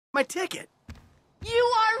my ticket.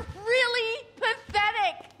 You are really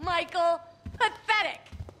pathetic, Michael. Pathetic.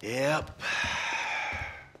 Yep.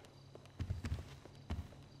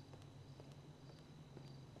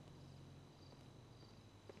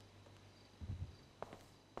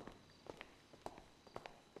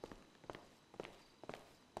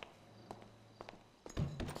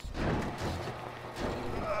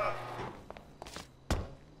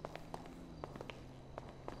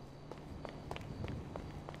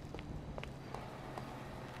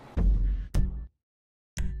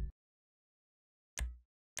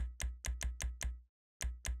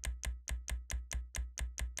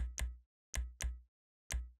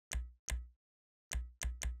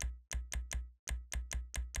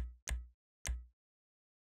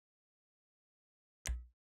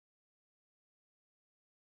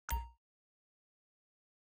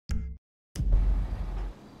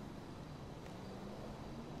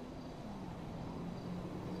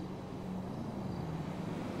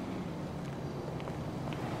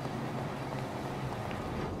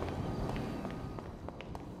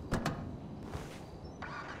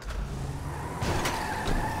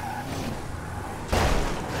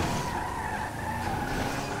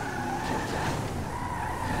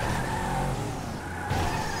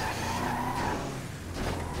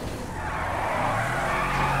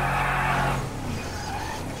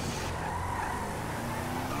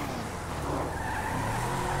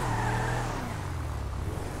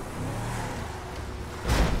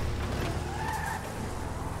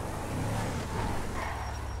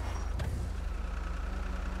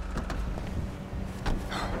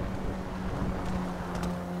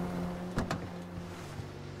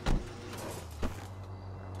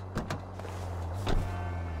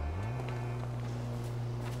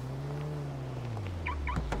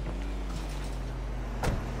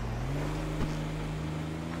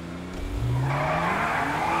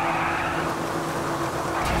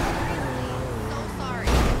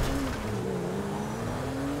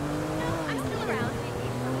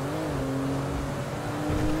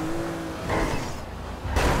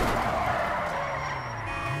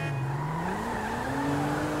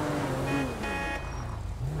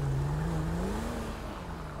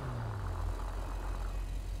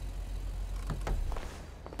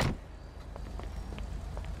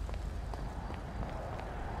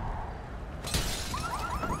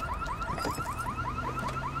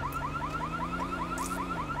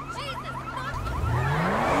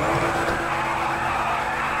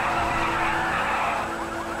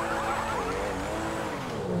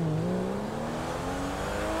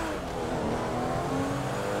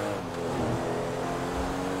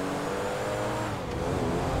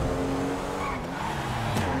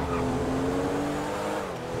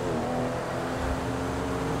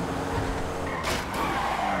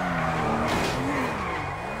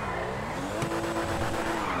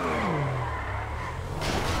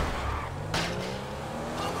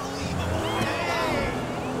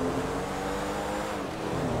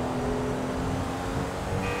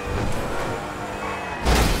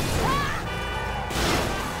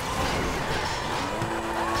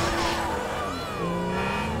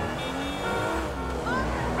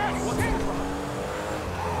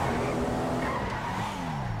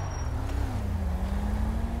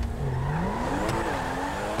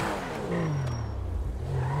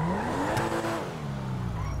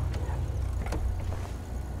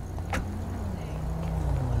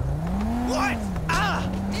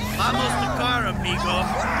 Vamos the car, amigo.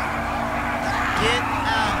 Get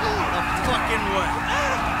out of the fucking way.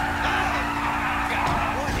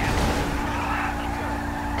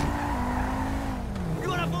 You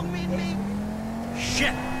wanna meet me?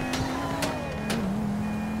 Shit.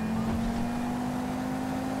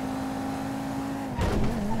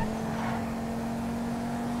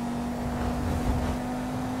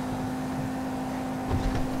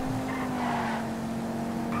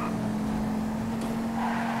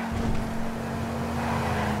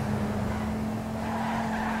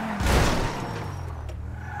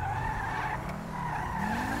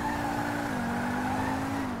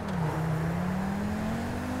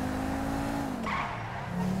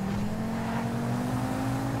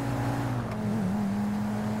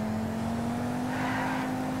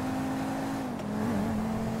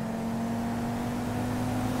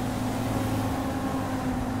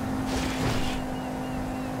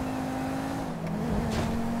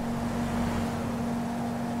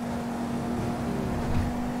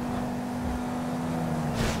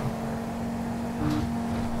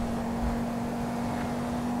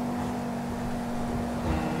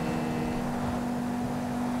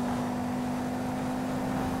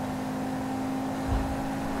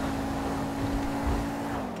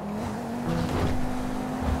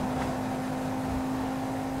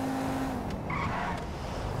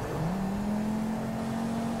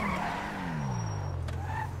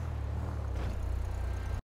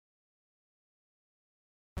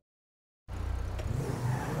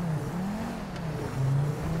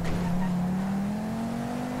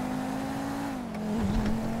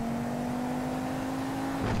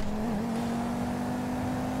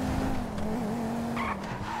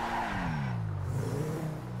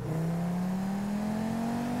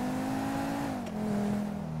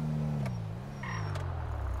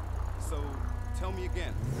 tell me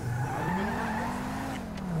again. Are we gonna work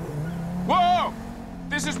Whoa!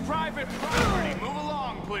 This is private property. Move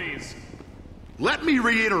along, please. Let me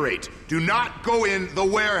reiterate, do not go in the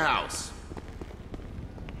warehouse.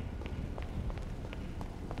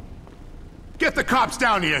 Get the cops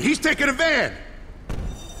down here. He's taking a van.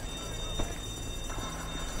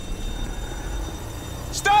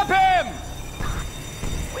 Stop him!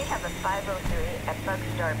 We have a 503 at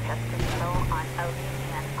Bugstar Pest Control on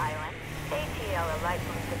Elysian Island. ATL a light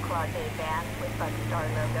from the Clause A van with Bugstar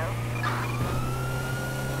logo.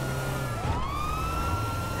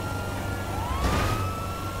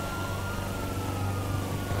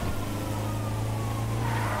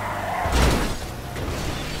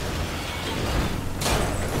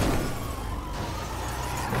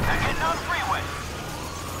 They're getting on the freeway.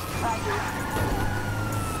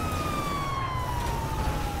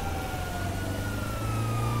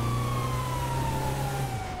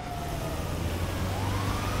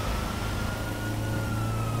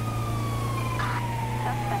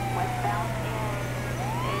 Suspect westbound in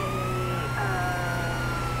a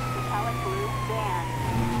metallic blue van.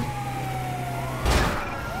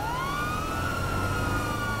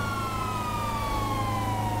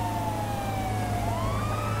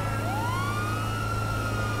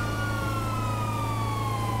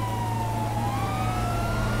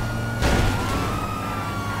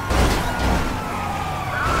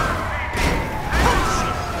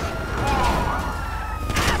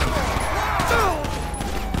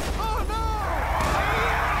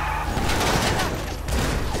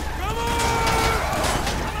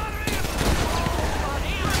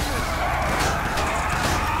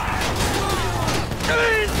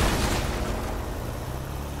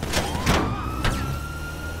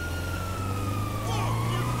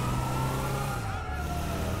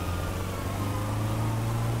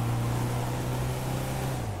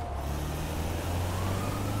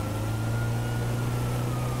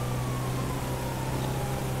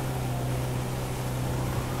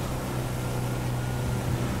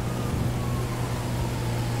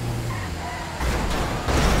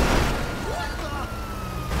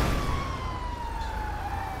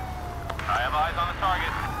 I have eyes on the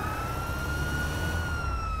target.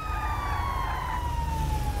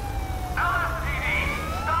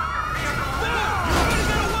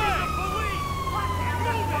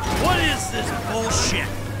 What is this bullshit?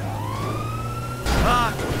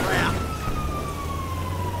 Ah, crap.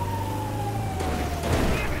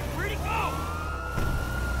 Where'd he go?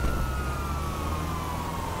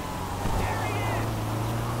 There he is.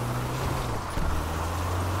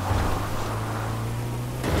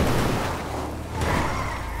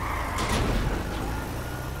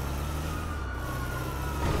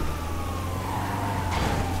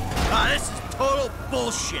 Ah, this is total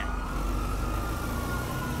bullshit.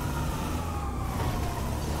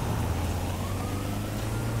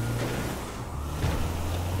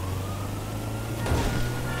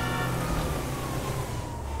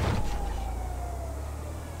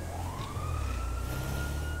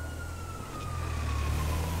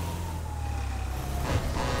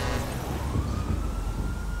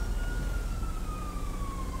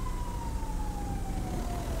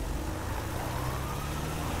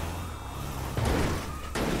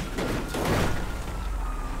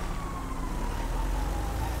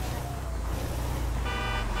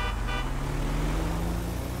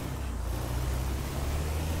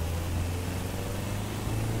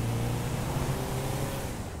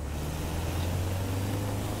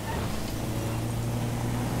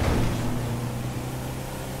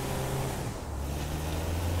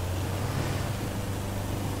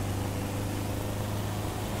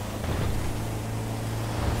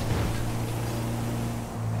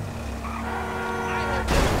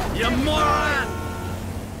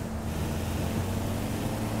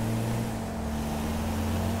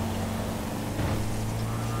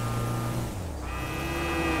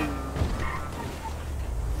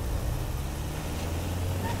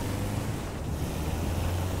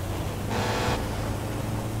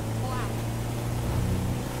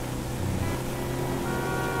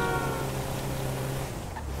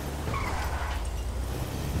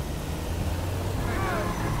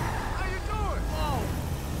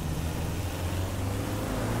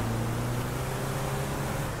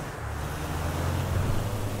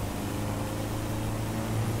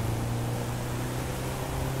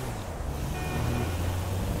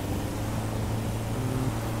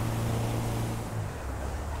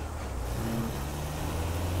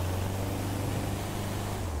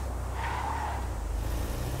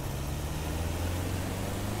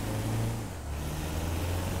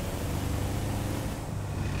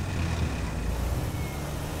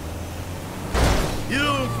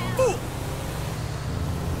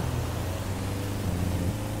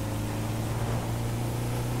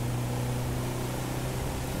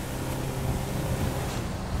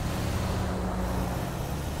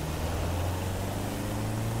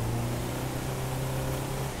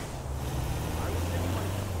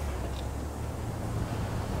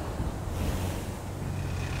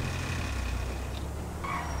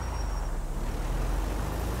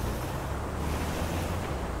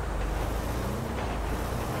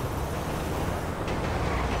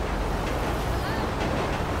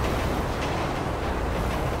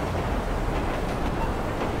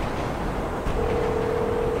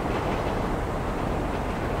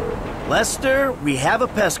 Lester, we have a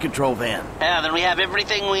pest control van. Yeah, then we have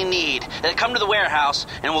everything we need. Come to the warehouse,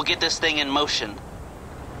 and we'll get this thing in motion.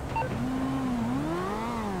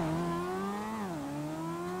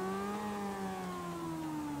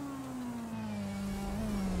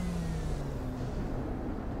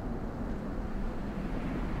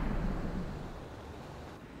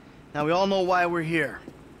 Now, we all know why we're here.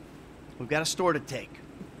 We've got a store to take.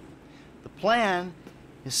 The plan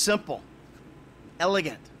is simple,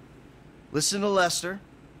 elegant. Listen to Lester,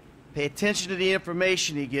 pay attention to the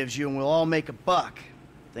information he gives you, and we'll all make a buck.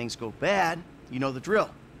 If things go bad, you know the drill.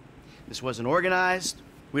 This wasn't organized,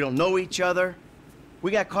 we don't know each other.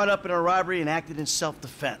 We got caught up in a robbery and acted in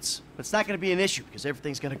self-defense. But it's not gonna be an issue, because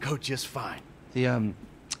everything's gonna go just fine. The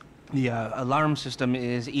alarm system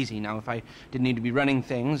is easy. Now, if I didn't need to be running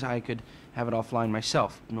things, I could have it offline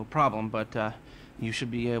myself. No problem, but you should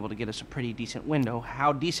be able to get us a pretty decent window.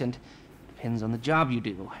 How decent depends on the job you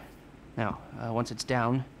do. Now, once it's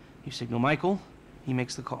down, you signal Michael, he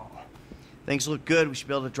makes the call. Things look good. We should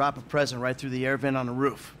be able to drop a present right through the air vent on the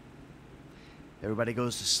roof. Everybody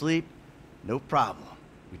goes to sleep, no problem.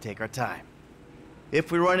 We take our time.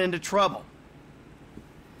 If we run into trouble,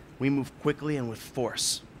 we move quickly and with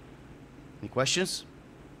force. Any questions?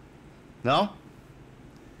 No?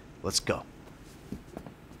 Let's go.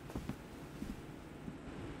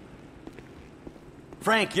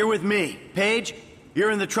 Frank, you're with me. Paige, you're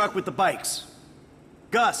in the truck with the bikes.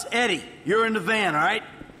 Gus, Eddie, you're in the van, all right?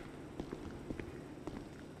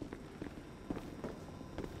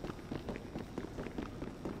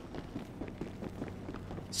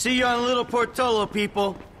 See you on Little Portola,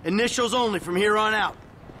 people. Initials only from here on out.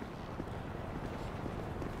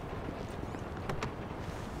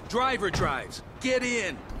 Driver drives. Get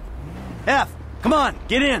in. F, come on,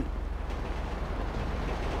 get in.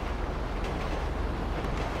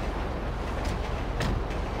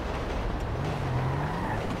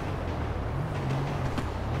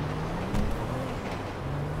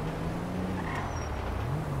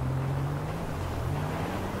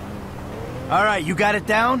 All right, you got it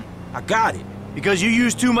down? I got it. Because you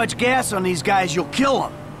use too much gas on these guys, you'll kill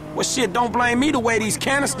them. Well, shit, don't blame me the way these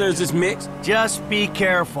canisters is mixed. Just be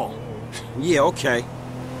careful. Yeah, okay.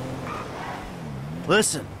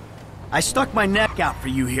 Listen, I stuck my neck out for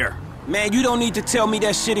you here. Man, you don't need to tell me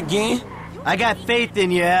that shit again. I got faith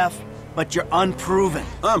in you, F, but you're unproven.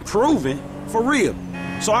 Unproven? For real?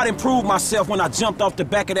 So I didn't prove myself when I jumped off the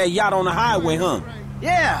back of that yacht on the highway, huh?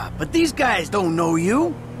 Yeah, but these guys don't know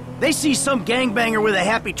you. They see some gangbanger with a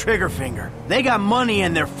happy trigger finger. They got money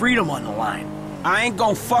and their freedom on the line. I ain't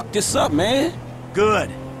gonna fuck this up, man.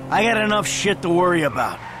 Good. I got enough shit to worry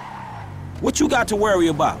about. What you got to worry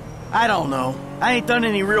about? I don't know. I ain't done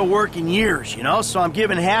any real work in years, you know, so I'm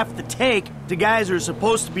giving half the take to guys who are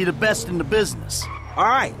supposed to be the best in the business. All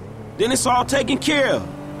right, then it's all taken care of.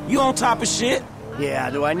 You on top of shit.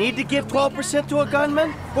 Yeah, do I need to give 12% to a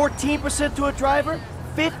gunman? 14% to a driver?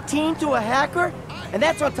 15% to a hacker? And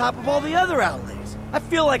that's on top of all the other outlays. I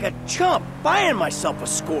feel like a chump buying myself a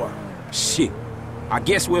score. Shit. I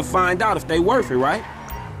guess we'll find out if they worth it, right?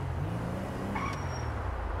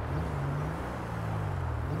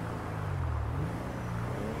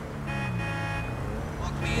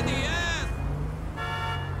 Fuck me in the ass!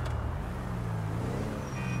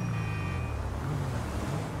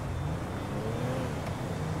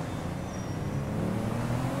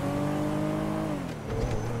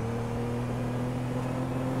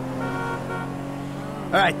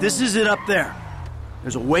 All right, this is it up there.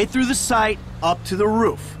 There's a way through the site up to the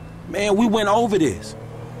roof. Man, we went over this.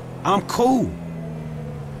 I'm cool.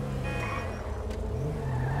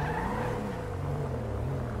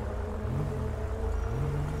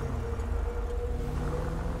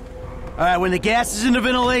 All right, when the gas is in the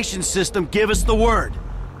ventilation system, give us the word.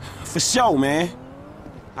 For sure, man.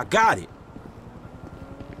 I got it.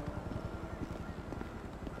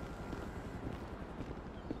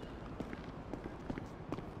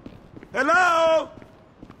 Hello?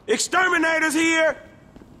 Exterminators here?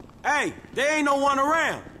 Hey, there ain't no one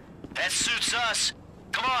around. That suits us.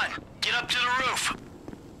 Come on, get up to the roof.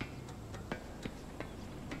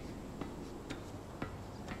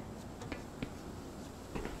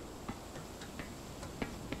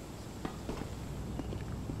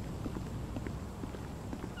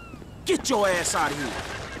 Get your ass out of here.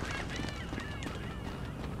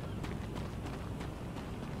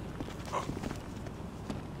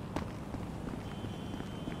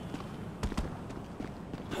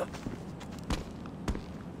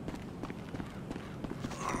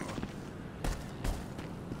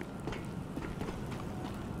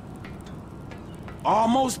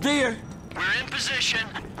 Almost there. We're in position,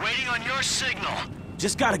 waiting on your signal.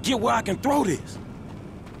 Just gotta get where I can throw this.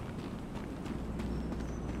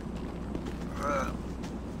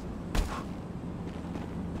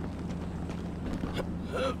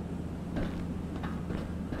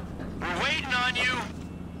 We're waiting on you.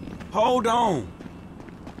 Hold on.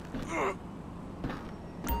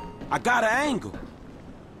 I got an angle.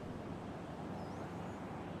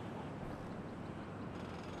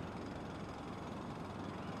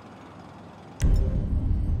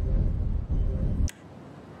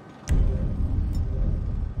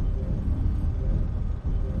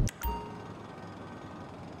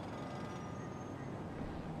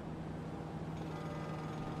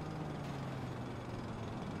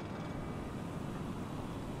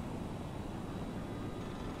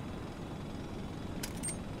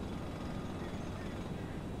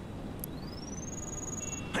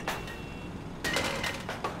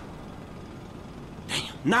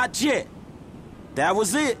 Not yet. That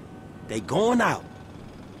was it. They going out.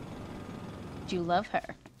 Do you love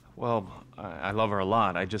her? Well, I love her a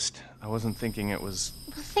lot. I wasn't thinking it was...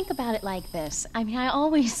 Well, think about it like this. I mean, I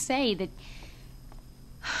always say that...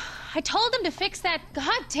 I told him to fix that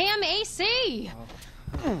goddamn AC!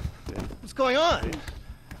 What's going on?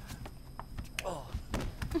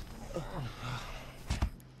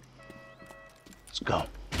 Let's go.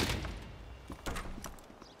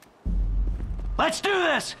 Let's do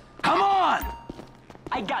this! Come on!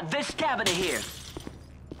 I got this cabinet here.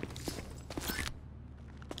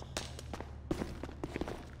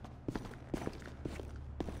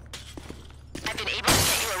 I've been able to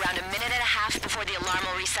get you around a minute and a half before the alarm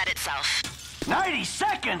will reset itself. 90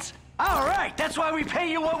 seconds? All right, that's why we pay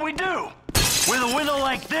you what we do. With a window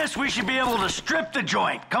like this, we should be able to strip the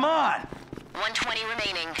joint. Come on! 120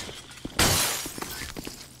 remaining.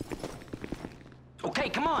 Okay,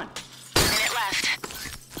 come on. Minute left.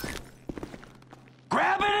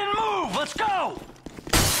 Grab it and move! Let's go!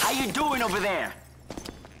 How you doing over there?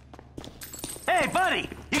 Hey, buddy!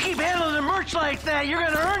 You keep handling the merch like that, you're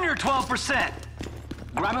gonna earn your 12%!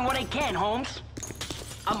 Grabbing what I can, Holmes.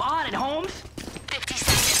 I'm on it, Holmes. 50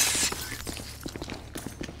 seconds.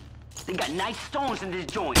 They got nice stones in this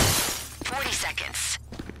joint. 40 seconds.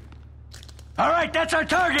 All right, that's our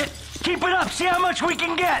target. Keep it up, see how much we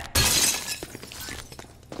can get.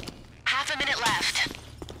 Half a minute left.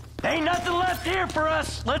 Ain't nothing left here for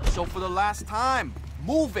us. Let's... So for the last time,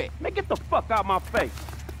 move it. Man, get the fuck out my face.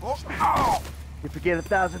 Oh. You forget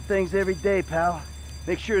 1,000 things every day, pal.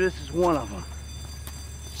 Make sure this is one of them.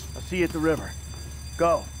 I'll see you at the river.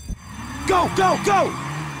 Go. Go, go, go!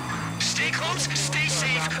 Stay close, stay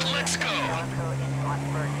safe, let's go.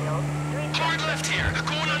 Hard left here,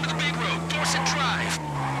 going onto the big road, Dorset Drive.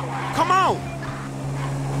 Come on!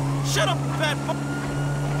 Shut up, fat fuck!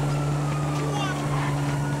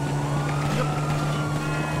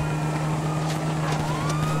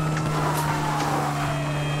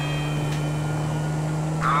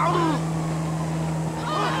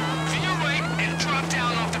 To your right and drop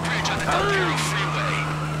down off the bridge on the Del Perro Freeway.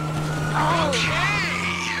 Okay.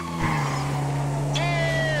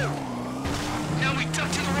 Oh! Now we duck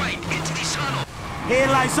to the right, into the tunnel.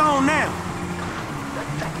 Headlights on now.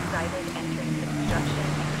 Suspect sighted entering construction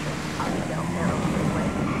entrance on the Del Perro Freeway.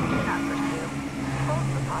 Do not pursue. Hold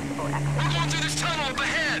for possible exit. We're going through this tunnel up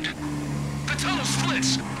ahead. The tunnel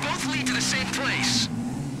splits. Both lead to the same place.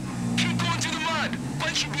 Keep going through the mud.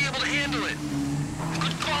 Bud should be able to handle it.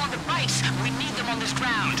 Good call on the bikes. We need them on this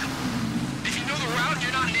ground. If you know the route and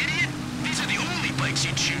you're not an idiot, these are the only bikes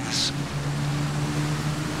you choose.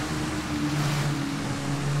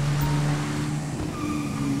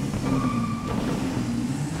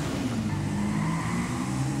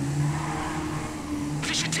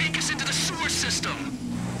 This should take us into the sewer system.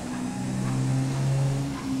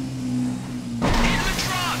 In the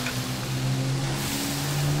drop!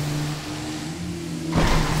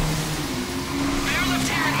 Bear left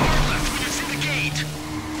here and hard left when you're through the gate.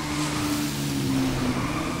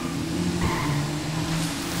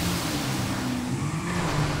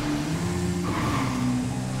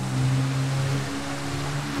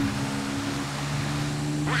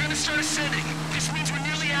 We're gonna start ascending. This means we're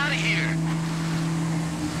nearly out of here.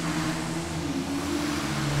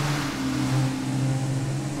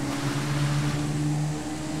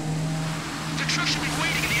 The truck should be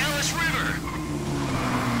waiting in the Alice River.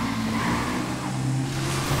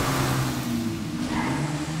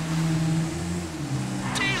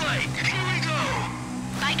 Daylight! Here we go!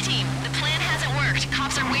 Bike team, the plan hasn't worked.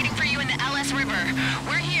 Cops are waiting for you in the LS River.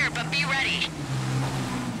 We're here, but be ready.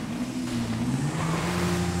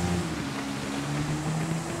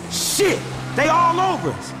 Shit! They all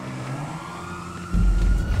over us!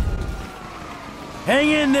 Hang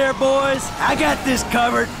in there, boys. I got this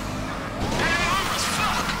covered.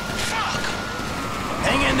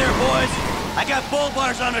 Hang in there, boys. I got bull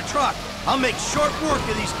bars on the truck. I'll make short work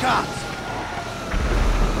of these cops.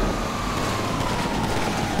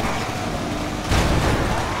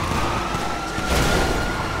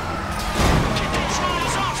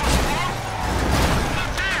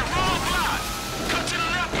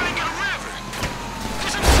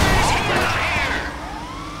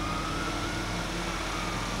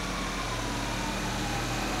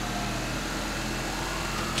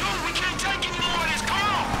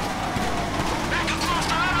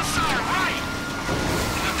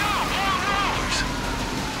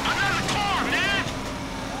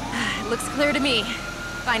 Looks clear to me.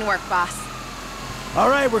 Fine work, boss. All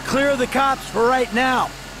right, we're clear of the cops for right now.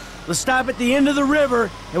 Let's stop at the end of the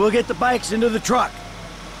river, and we'll get the bikes into the truck.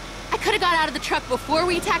 I could have got out of the truck before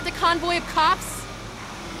we attacked a convoy of cops.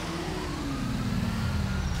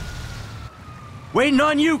 Waiting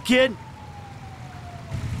on you, kid.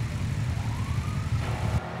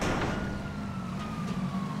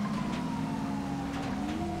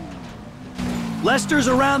 Lester's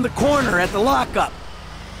around the corner at the lockup.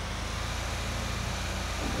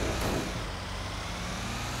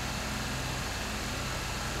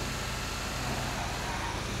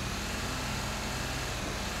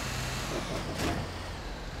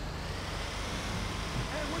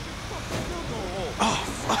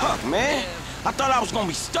 Fuck, man. I thought I was gonna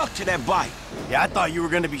be stuck to that bike. Yeah, I thought you were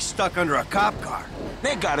gonna be stuck under a cop car.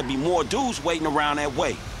 There gotta be more dudes waiting around that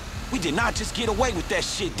way. We did not just get away with that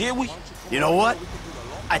shit, did we? You know what?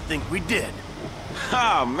 I think we did.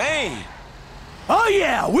 Oh, man. Oh,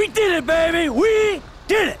 yeah, we did it, baby! We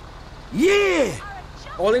did it! Yeah!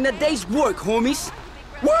 All in a day's work, homies.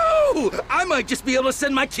 Woo! I might just be able to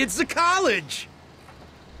send my kids to college.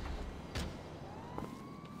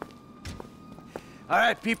 All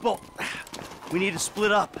right, people. We need to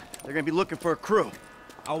split up. They're gonna be looking for a crew.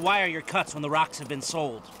 I'll wire your cuts when the rocks have been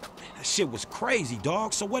sold. That shit was crazy,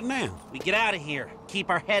 dog. So what now? We get out of here. Keep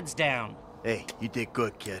our heads down. Hey, you did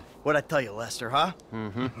good, kid. What'd I tell you, Lester, huh?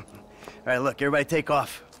 Mm-hmm. All right, look, everybody take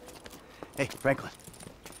off. Hey, Franklin.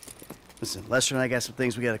 Listen, Lester and I got some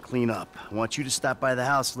things we gotta clean up. I want you to stop by the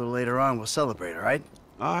house a little later on. We'll celebrate, all right?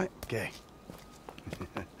 All right. Okay.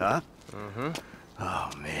 Huh? Mm-hmm. Oh,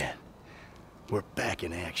 man. We're back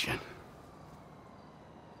in action.